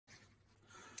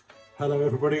Hello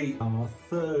everybody, our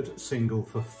third single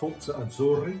for Forza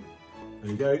Azzurri.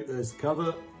 There you go, there's the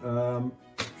cover. I'm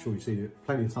sure you've seen it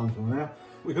plenty of times by now.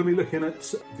 We're going to be looking at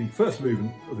the first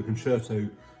movement of the concerto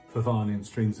for violin,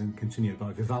 strings and continuo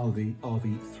by Vivaldi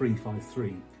RV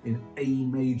 353 in A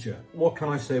major. What can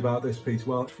I say about this piece?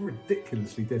 Well, it's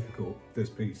ridiculously difficult,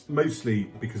 this piece, mostly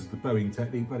because of the bowing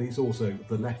technique, but it's also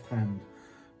the left hand.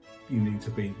 You need to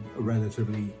be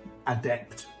relatively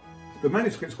adept. The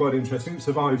manuscript's quite interesting. It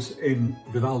survives in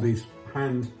Vivaldi's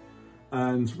hand,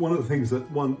 and one of the things that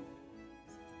one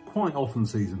quite often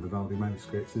sees in Vivaldi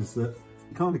manuscripts is that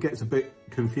he kind of gets a bit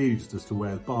confused as to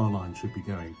where the bar line should be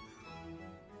going.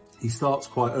 He starts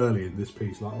quite early in this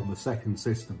piece, like on the second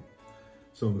system.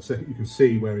 So on the second, you can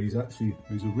see where he's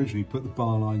originally put the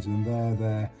bar lines in there, and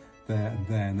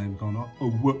there, and then gone, oh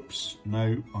whoops,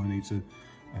 no, I need to.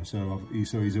 So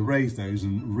he's erased those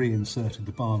and reinserted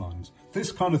the bar lines.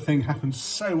 This kind of thing happens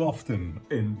so often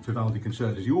in Vivaldi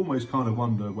concertos. You almost kind of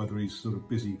wonder whether he's sort of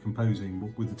busy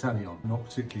composing with the telly on, not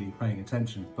particularly paying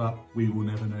attention, but we will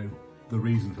never know the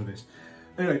reason for this.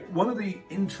 Anyway, one of the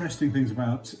interesting things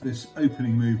about this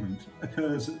opening movement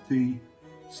occurs at the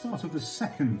start of the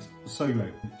second solo,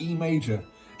 E major.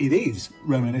 It is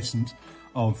reminiscent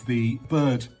of the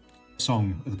bird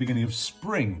song at the beginning of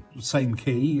Spring, same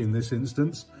key in this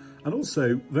instance, and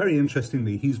also very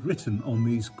interestingly he's written on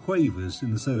these quavers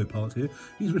in the solo part here,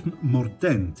 he's written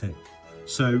mordente,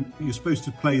 so you're supposed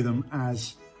to play them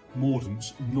as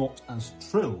mordents, not as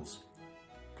trills.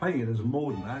 Playing it as a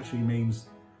mordent actually means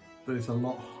that it's a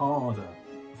lot harder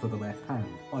for the left hand.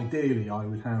 Ideally I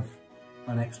would have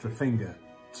an extra finger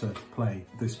to play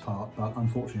this part, but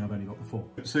unfortunately I've only got the four.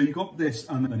 So you got this,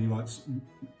 and then he writes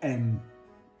M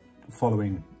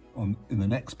following on in the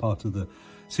next part of the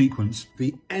sequence.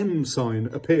 The M sign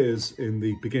appears in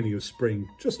the beginning of Spring,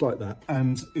 just like that,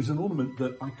 and is an ornament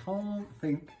that I can't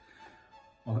think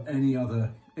of any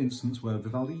other instance where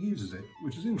Vivaldi uses it,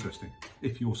 which is interesting,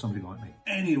 if you're somebody like me.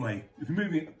 Anyway, if you're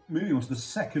moving on to the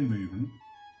second movement,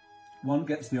 one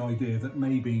gets the idea that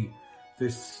maybe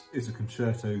this is a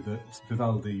concerto that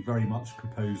Vivaldi very much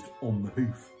composed on the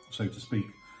hoof, so to speak.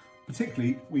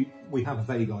 Particularly, we have a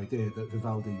vague idea that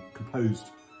Vivaldi composed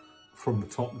from the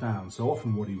top down. So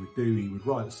often what he would do, he would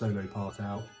write the solo part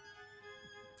out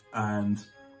and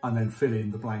then fill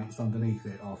in the blanks underneath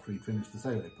it after he'd finished the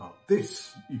solo part.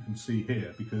 This you can see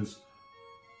here because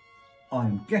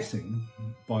I'm guessing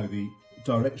by the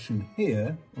direction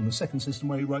here on the second system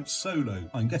where he writes solo,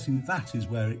 I'm guessing that is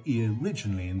where he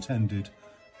originally intended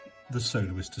the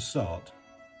soloist to start.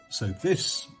 So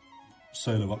this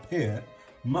solo up here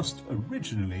must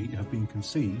originally have been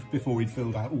conceived, before he'd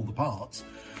filled out all the parts,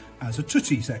 as a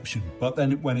tutti section. But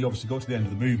then when he obviously got to the end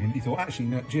of the movement, he thought, actually,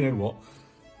 no, do you know what?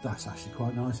 That's actually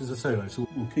quite nice as a solo, so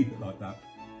we'll keep it like that.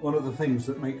 One of the things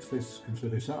that makes this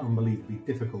concerto so unbelievably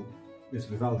difficult is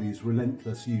Vivaldi's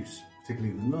relentless use,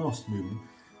 particularly in the last movement,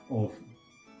 of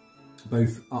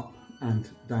both up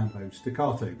and down bow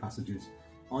staccato passages.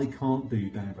 I can't do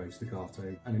down bow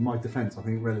staccato, and in my defence, I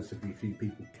think relatively few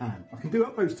people can. I can do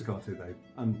up bow staccato though,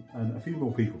 and a few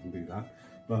more people can do that.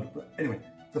 But anyway,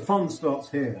 the fun starts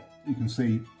here. You can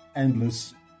see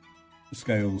endless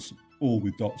scales, all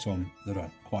with dots on, that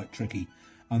are quite tricky.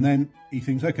 And then he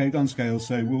thinks, okay, done scales,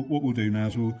 so what we'll do now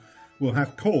is we'll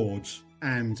have chords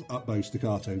and up bow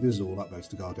staccato. This is all up bow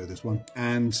staccato, this one.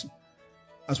 And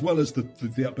as well as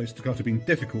the up bow staccato being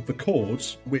difficult, the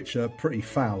chords, which are pretty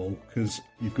foul, because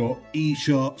you've got E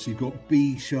sharps, you've got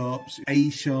B sharps, A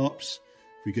sharps.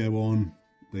 If we go on,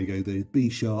 there you go, the B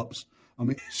sharps. I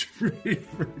mean, it's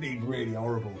really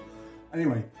horrible.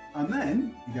 Anyway, and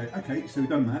then you go, okay, so we've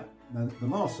done that. Now the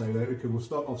last solo, we'll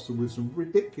start off with some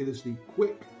ridiculously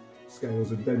quick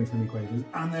scales and demi-semiquavers,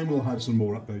 and then we'll have some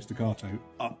more up bow staccato,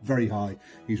 up very high.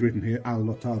 He's written here,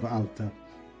 all'ottava alta.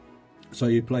 So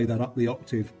you play that up the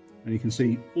octave, and you can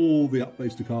see all the up bow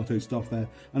staccato stuff there,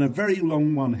 and a very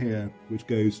long one here, which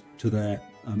goes to there,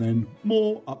 and then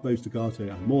more up bow staccato,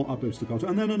 and more up bow staccato,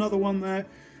 and then another one there.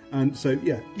 And so,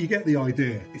 yeah, you get the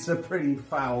idea. It's a pretty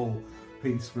foul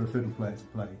piece for a fiddle player to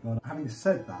play. But having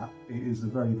said that, it is a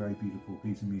very, very beautiful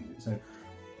piece of music. So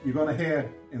you're going to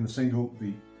hear in the single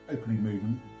the opening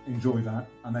movement, enjoy that,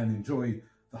 and then enjoy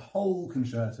the whole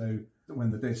concerto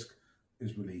when the disc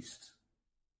is released.